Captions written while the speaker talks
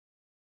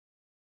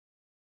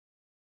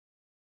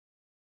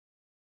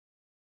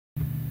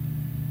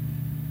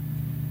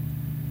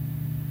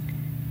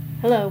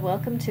Hello,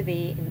 welcome to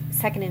the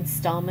second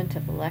installment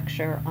of the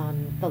lecture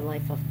on the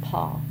life of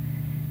Paul.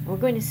 We're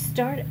going to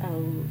start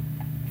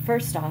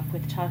first off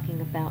with talking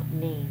about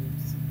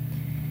names.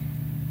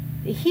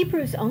 The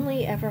Hebrews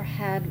only ever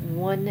had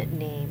one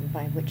name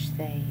by which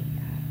they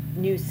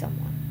knew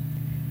someone.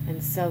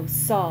 And so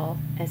Saul,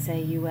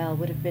 S-A-U-L,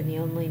 would have been the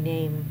only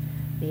name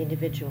the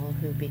individual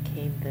who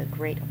became the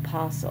great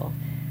apostle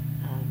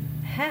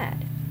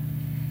had.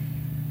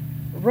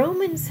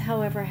 Romans,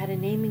 however, had a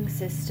naming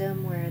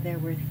system where there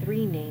were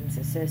three names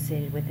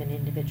associated with an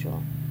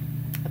individual.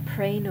 A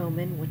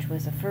praenomen, which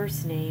was a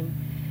first name,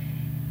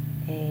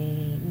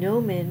 a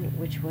nomen,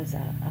 which was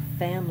a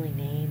family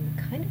name,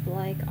 kind of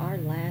like our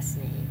last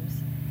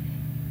names,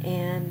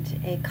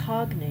 and a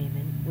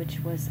cognomen,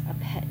 which was a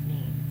pet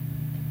name.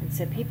 And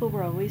so people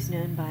were always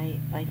known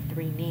by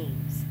three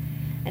names.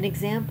 An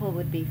example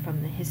would be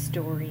from the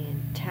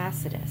historian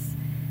Tacitus.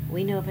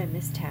 We know of him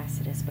as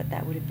Tacitus, but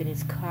that would have been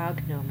his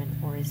cognomen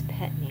or his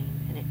pet name,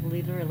 and it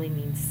literally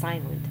means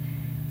silent,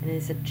 and it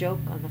is a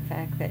joke on the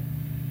fact that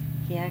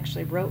he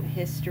actually wrote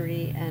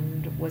history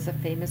and was a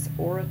famous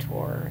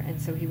orator, and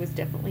so he was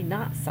definitely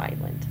not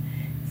silent.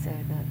 So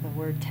the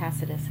word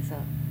Tacitus is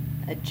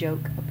a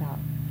joke about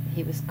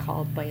he was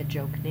called by a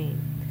joke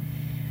name.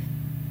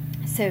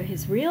 So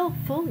his real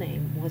full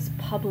name was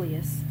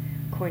Publius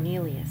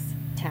Cornelius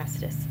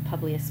Tacitus,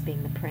 Publius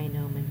being the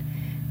praenomen,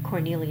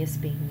 Cornelius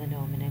being the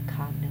nomen, and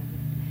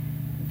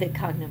the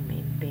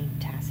cognomen being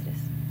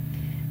Tacitus.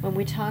 When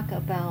we talk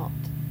about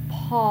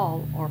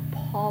Paul, or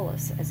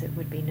Paulus as it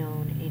would be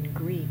known in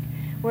Greek,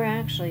 we're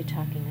actually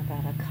talking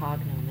about a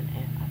cognomen,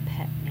 a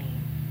pet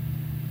name.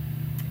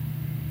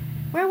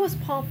 Where was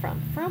Paul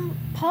from?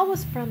 Paul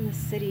was from the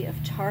city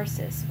of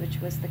Tarsus, which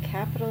was the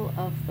capital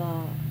of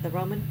the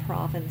Roman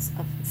province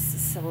of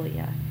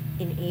Sicilia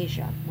in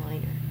Asia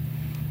Minor.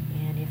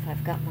 And if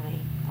I've got my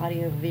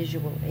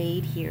audio-visual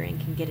aid here and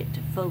can get it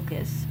to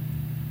focus,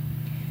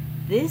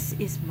 this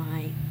is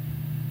my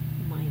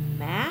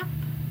map.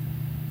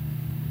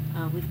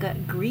 We've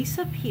got Greece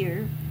up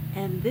here,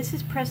 and this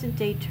is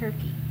present-day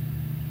Turkey.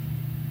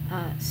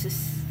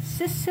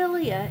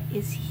 Sicilia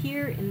is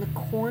here in the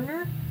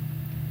corner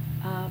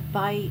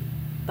by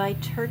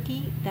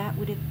Turkey. That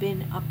would have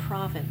been a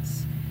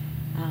province.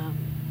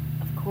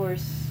 Of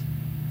course,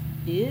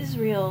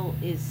 Israel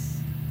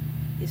is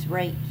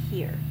right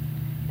here.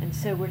 And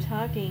so we're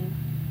talking,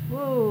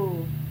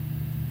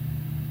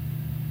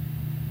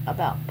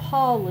 about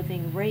Paul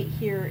living right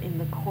here in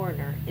the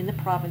corner in the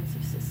province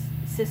of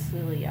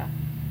Sicilia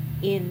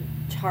in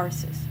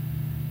Tarsus.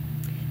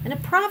 And a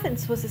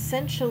province was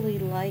essentially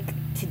like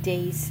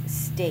today's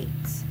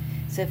states.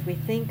 So if we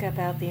think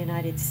about the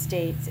United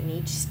States and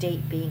each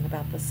state being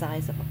about the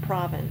size of a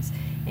province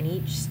and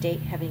each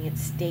state having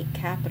its state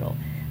capital,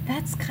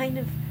 that's kind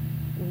of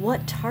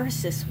what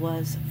Tarsus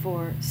was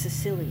for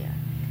Sicilia.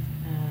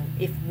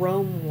 If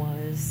Rome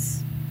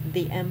was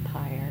the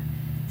empire,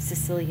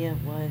 Sicilia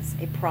was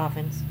a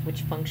province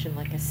which functioned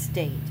like a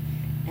state,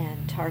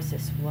 and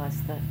Tarsus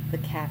was the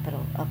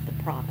capital of the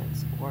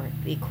province, or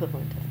the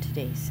equivalent of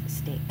today's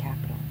state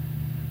capital.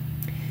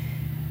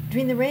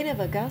 During the reign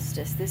of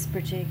Augustus, this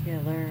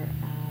particular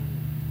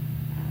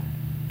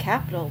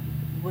capital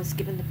was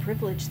given the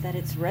privilege that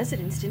its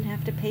residents didn't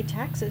have to pay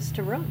taxes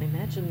to Rome.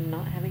 Imagine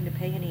not having to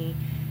pay any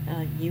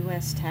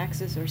U.S.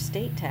 taxes or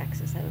state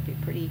taxes. That would be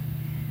pretty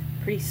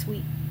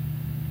sweet.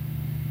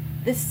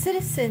 The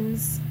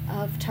citizens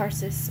of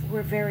Tarsus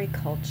were very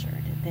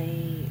cultured.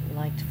 They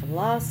liked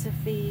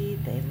philosophy,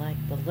 they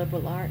liked the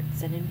liberal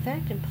arts, and in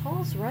fact, in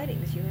Paul's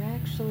writings, you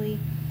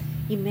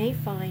may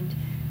find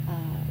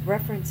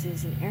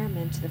references in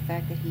Aramean to the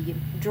fact that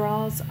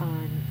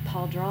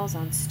Paul draws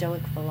on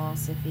Stoic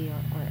philosophy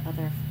or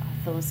other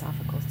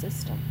philosophical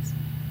systems.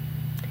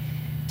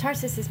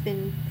 Tarsus has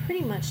been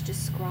pretty much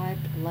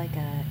described like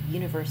a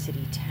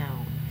university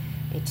town.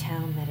 A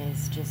town that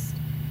is just,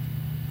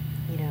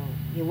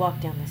 you walk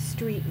down the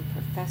street and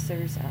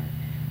professors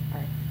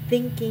are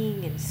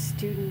thinking and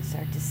students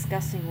are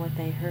discussing what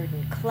they heard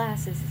in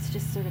classes. It's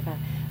just sort of a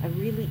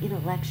really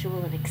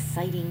intellectual and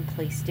exciting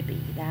place to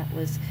be. That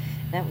was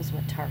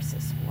what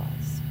Tarsus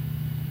was.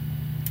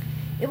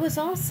 It was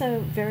also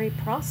very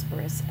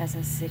prosperous as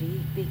a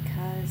city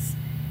because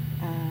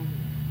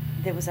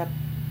there was a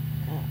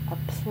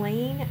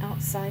plain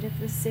outside of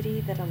the city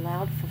that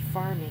allowed for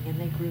farming, and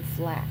they grew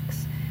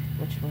flax,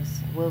 which was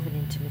woven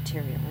into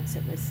material, and so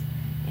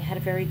it had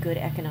a very good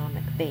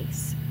economic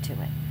base to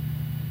it.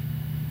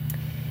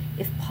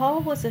 If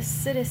Paul was a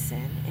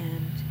citizen,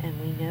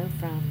 and we know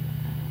from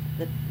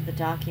the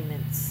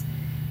documents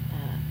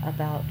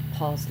about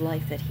Paul's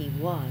life that he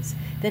was,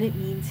 then it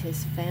means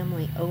his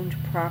family owned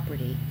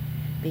property,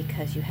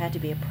 because you had to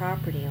be a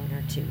property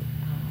owner to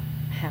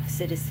have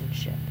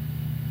citizenship.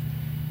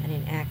 And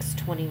in Acts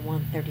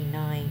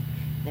 21:39,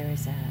 there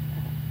is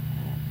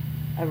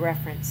a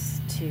reference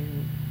to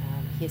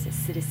he is a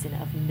citizen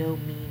of no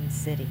mean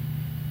city.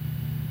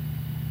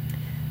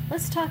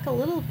 Let's talk a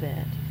little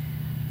bit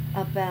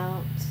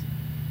about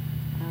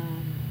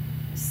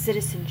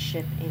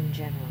citizenship in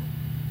general.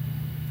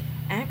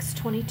 Acts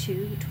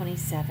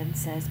 22:27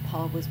 says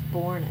Paul was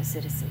born a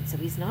citizen, so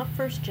he's not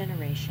first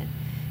generation.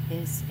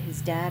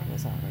 His dad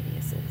was already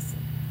a citizen.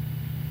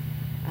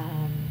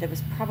 There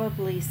was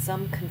probably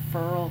some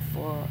conferral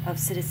of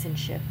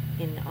citizenship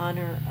in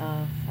honor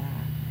of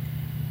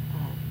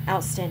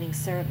outstanding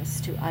service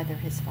to either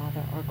his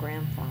father or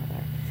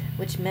grandfather,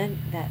 which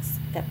meant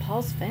that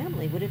Paul's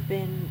family would have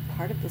been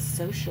part of the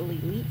social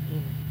elite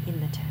in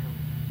the town.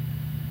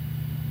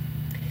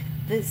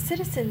 The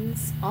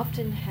citizens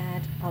often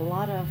had a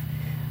lot of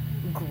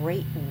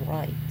great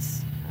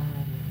rights.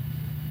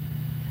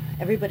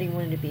 Everybody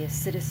wanted to be a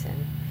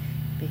citizen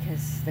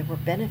because there were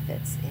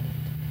benefits in it.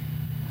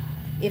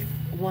 If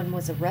one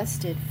was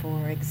arrested,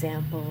 for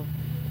example,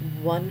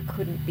 one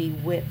couldn't be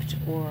whipped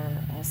or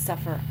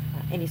suffer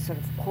any sort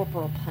of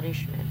corporal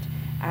punishment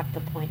at the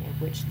point at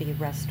which the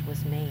arrest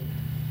was made.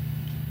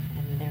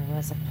 And there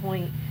was a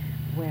point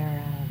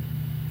where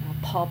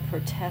Paul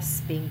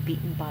protests being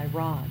beaten by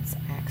rods,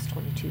 Acts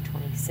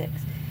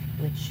 22:26,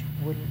 which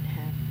wouldn't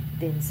have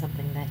been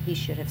something that he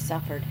should have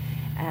suffered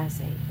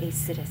as a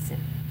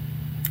citizen.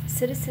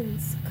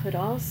 Citizens could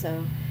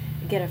also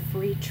get a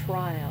free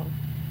trial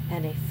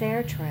and a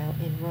fair trial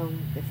in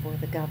Rome before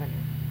the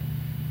governor.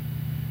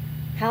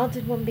 How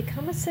did one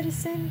become a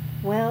citizen?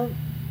 Well,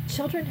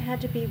 children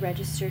had to be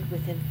registered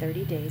within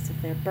 30 days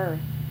of their birth,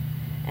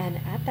 and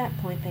at that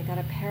point they got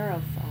a pair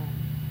of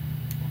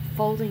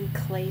folding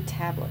clay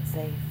tablets.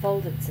 They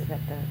folded so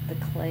that the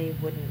clay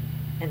wouldn't,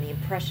 and the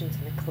impressions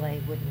in the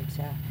clay wouldn't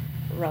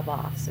rub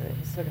off, so it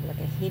was sort of like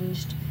a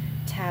hinged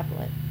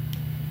tablet.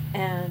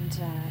 And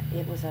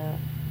it was a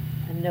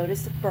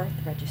notice of birth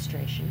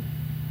registration.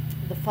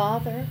 The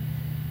father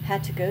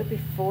had to go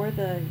before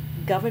the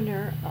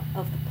governor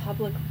of the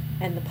public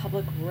and the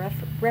public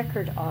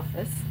record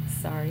office,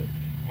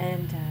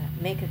 and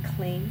make a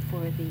claim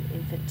for the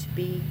infant to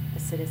be a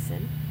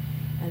citizen.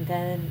 And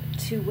then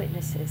 2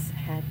 witnesses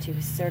had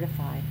to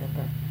certify the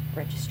birth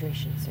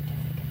registration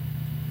certificate.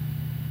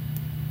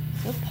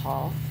 So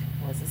Paul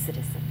was a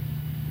citizen.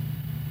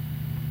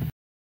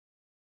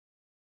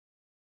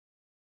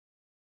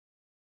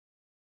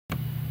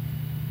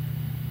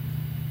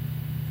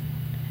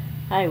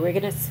 Hi, we're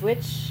going to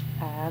switch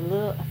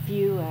a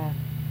few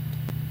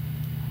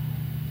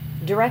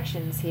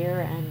directions here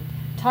and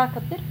talk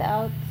a bit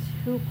about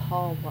who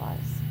Paul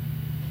was.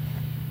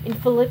 In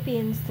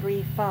Philippians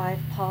 3:5,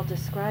 Paul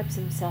describes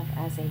himself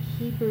as a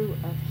Hebrew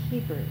of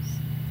Hebrews.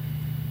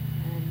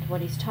 And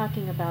what he's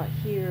talking about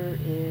here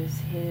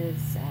is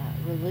his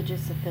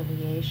religious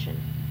affiliation.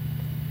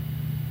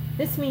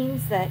 This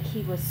means that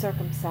he was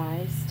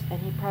circumcised,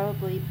 and he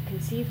probably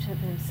conceived of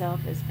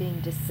himself as being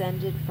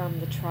descended from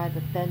the tribe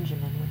of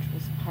Benjamin, which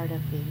was part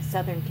of the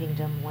southern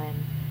kingdom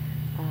when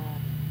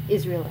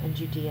Israel and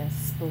Judea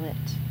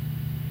split.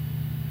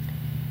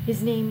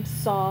 His name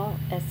Saul,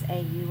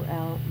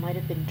 S-A-U-L, might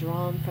have been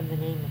drawn from the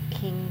name of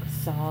King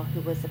Saul,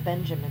 who was a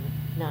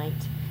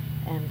Benjaminite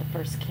and the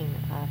first king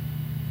of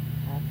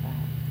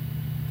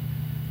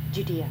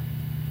Judea.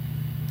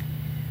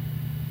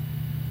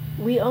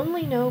 We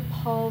only know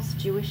Paul's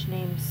Jewish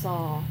name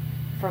Saul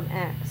from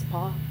Acts.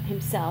 Paul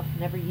himself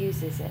never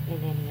uses it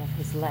in any of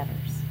his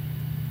letters.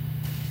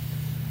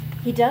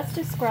 He does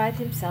describe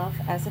himself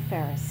as a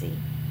Pharisee.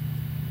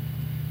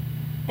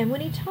 And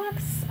when he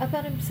talks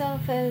about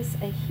himself as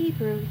a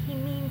Hebrew, he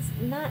means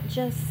not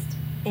just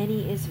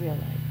any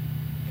Israelite.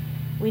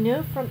 We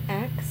know from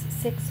Acts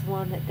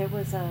 6:1 that there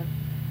was a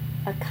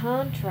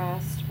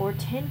contrast or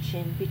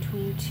tension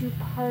between 2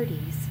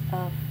 parties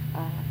of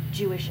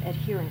Jewish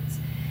adherents.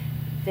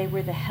 They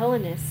were the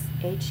Hellenists,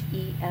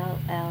 Hellenists,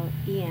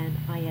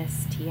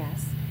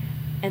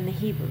 and the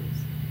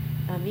Hebrews.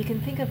 You can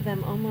think of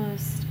them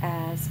almost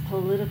as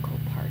political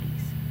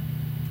parties.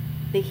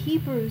 The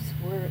Hebrews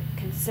were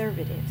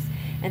conservatives,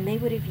 and they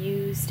would have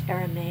used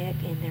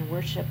Aramaic in their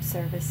worship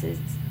services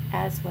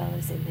as well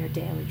as in their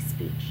daily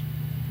speech.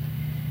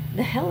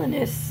 The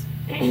Hellenists,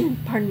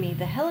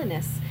 the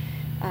Hellenists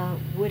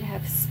would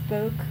have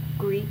spoke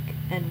Greek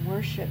and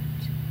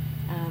worshipped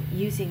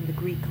using the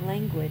Greek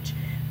language,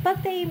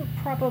 but they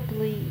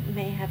probably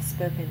may have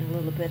spoken a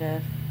little bit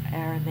of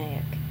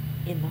Aramaic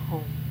in the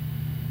home.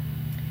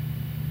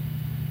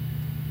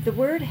 The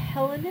word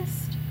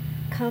Hellenist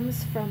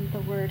comes from the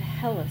word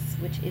Hellas,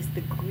 which is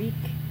the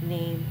Greek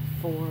name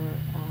for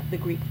the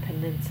Greek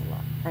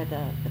peninsula, or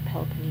the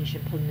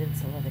Peloponnesian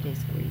peninsula that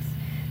is Greece.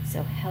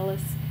 So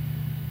Hellas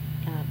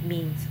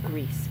means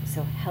Greece.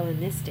 So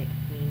Hellenistic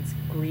means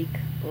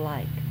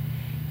Greek-like.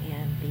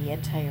 And the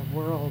entire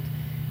world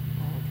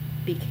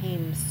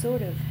became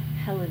sort of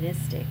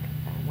Hellenistic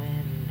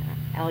when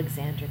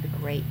Alexander the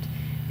Great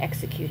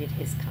executed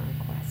his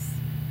conquests.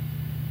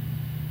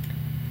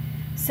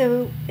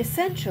 So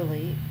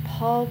essentially,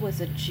 Paul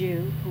was a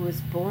Jew who was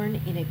born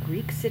in a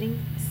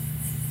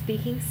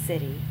Greek-speaking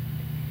city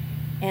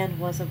and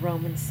was a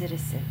Roman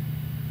citizen.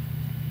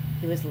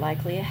 He was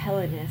likely a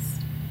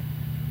Hellenist.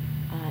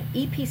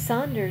 E.P.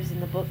 Saunders,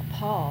 in the book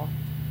Paul,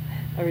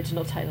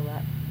 original title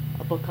of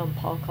a book on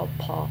Paul called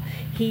Paul,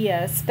 he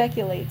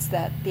speculates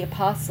that the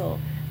apostle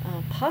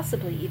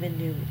possibly even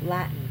knew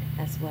Latin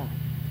as well.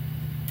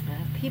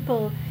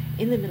 People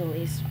in the Middle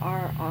East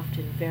are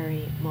often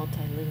very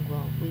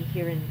multilingual. We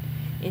here in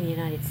the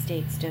United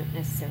States don't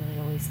necessarily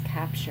always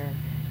capture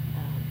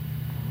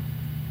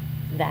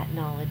that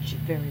knowledge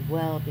very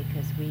well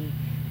because we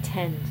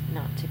tend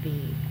not to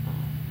be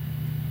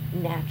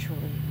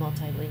naturally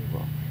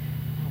multilingual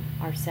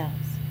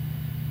ourselves.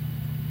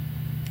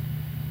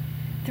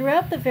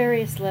 Throughout the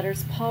various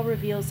letters, Paul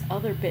reveals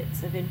other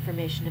bits of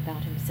information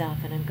about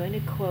himself, and I'm going to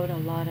quote a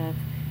lot of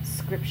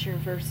scripture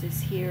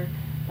verses here,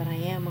 but I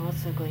am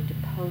also going to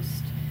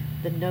post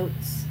the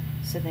notes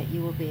so that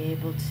you will be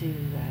able to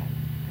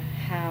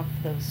have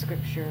those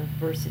scripture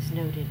verses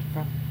noted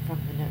from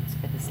the notes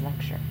for this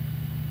lecture.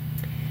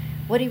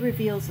 What he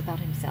reveals about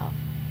himself.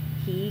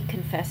 He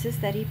confesses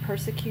that he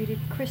persecuted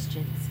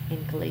Christians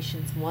in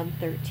Galatians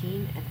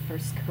 1:13 and 1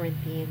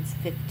 Corinthians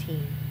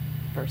 15,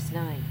 verse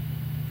 9.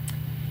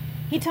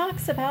 He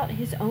talks about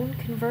his own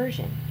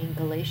conversion in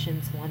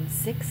Galatians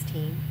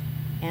 1:16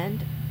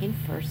 and in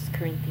 1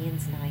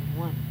 Corinthians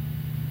 9:1.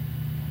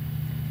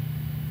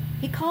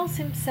 He calls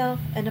himself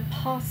an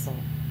apostle,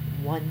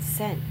 one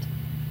sent.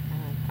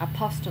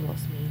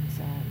 Apostolos means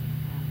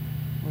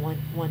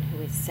one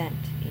who is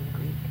sent in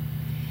Greek.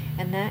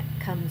 And that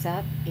comes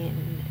up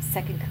in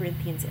 2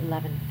 Corinthians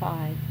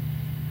 11:5.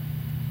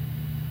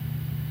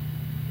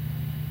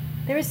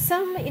 There is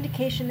some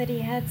indication that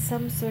he had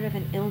some sort of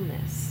an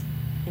illness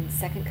in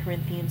 2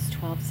 Corinthians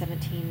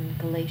 12:17,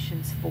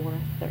 Galatians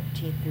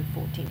 4:13 through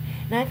 14.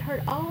 And I've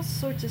heard all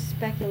sorts of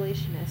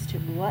speculation as to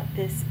what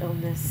this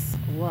illness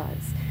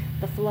was.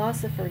 The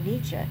philosopher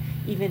Nietzsche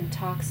even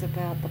talks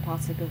about the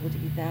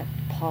possibility that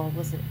Paul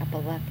was an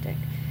epileptic.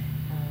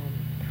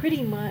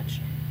 Pretty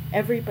much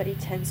everybody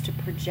tends to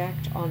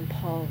project on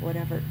Paul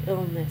whatever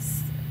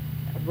illness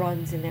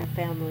runs in their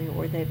family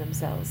or they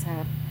themselves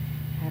have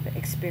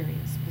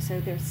experienced. So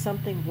there's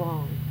something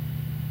wrong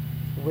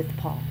with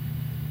Paul.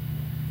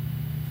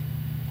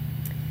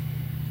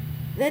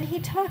 Then he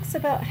talks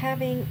about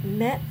having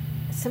met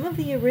some of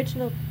the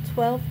original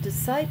 12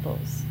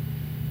 disciples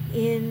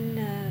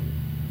in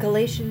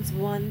Galatians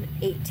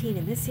 1:18,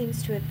 and this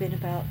seems to have been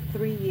about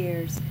 3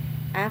 years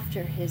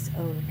after his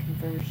own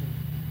conversion.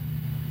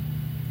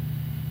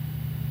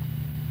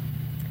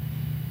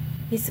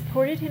 He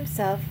supported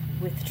himself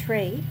with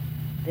trade.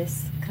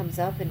 This comes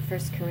up in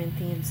 1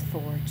 Corinthians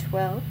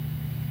 4:12.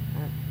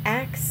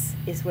 Acts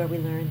is where we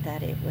learned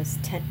that it was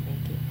tent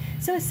making.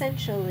 So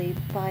essentially,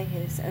 by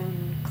his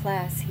own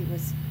class, he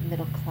was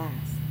middle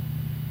class.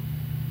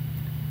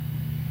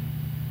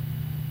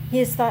 He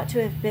is thought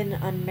to have been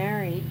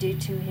unmarried due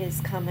to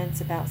his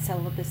comments about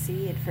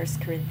celibacy in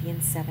 1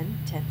 Corinthians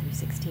 7:10 through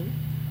 16.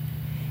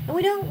 And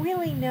we don't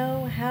really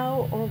know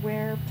how or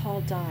where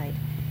Paul died.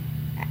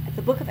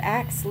 The book of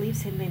Acts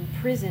leaves him in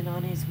prison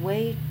on his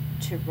way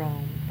to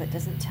Rome, but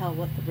doesn't tell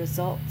what the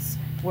results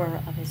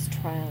were of his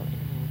trial in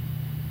Rome.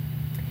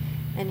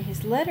 And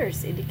his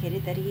letters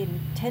indicated that he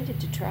intended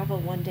to travel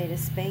one day to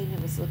Spain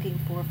and was looking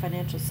for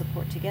financial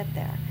support to get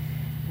there.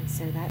 And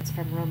so that's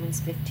from Romans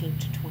 15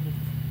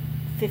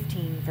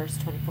 verse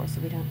 24,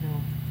 so we don't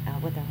know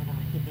whether or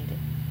not he made it.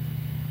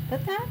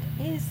 But that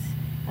is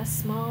a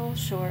small,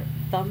 short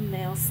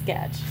thumbnail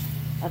sketch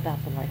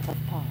about the life of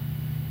Paul.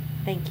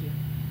 Thank you.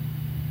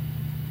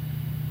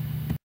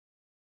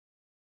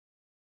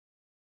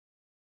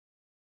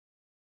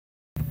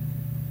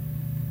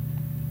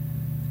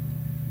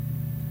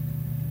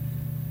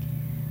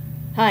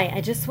 Hi,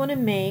 I just want to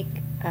make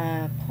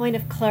a point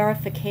of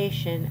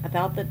clarification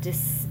about the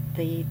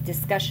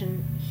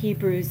discussion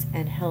Hebrews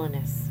and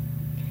Hellenists.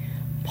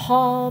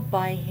 Paul,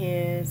 by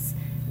his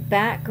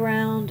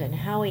background and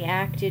how he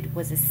acted,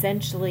 was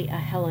essentially a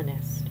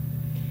Hellenist.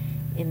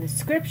 In the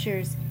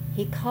scriptures,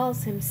 he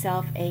calls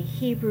himself a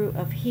Hebrew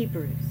of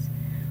Hebrews.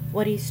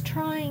 What he's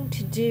trying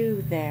to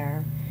do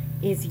there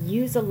is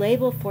use a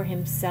label for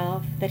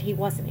himself that he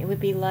wasn't. It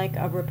would be like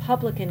a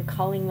Republican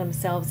calling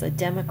themselves a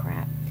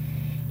Democrat,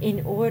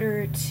 in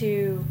order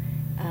to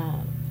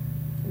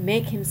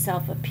make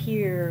himself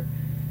appear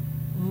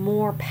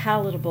more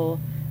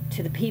palatable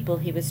to the people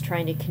he was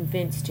trying to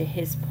convince to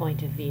his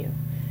point of view.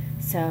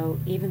 So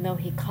even though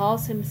he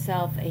calls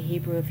himself a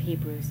Hebrew of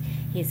Hebrews,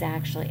 he's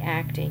actually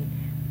acting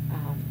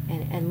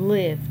and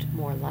lived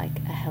more like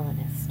a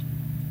Hellenist.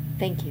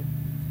 Thank you.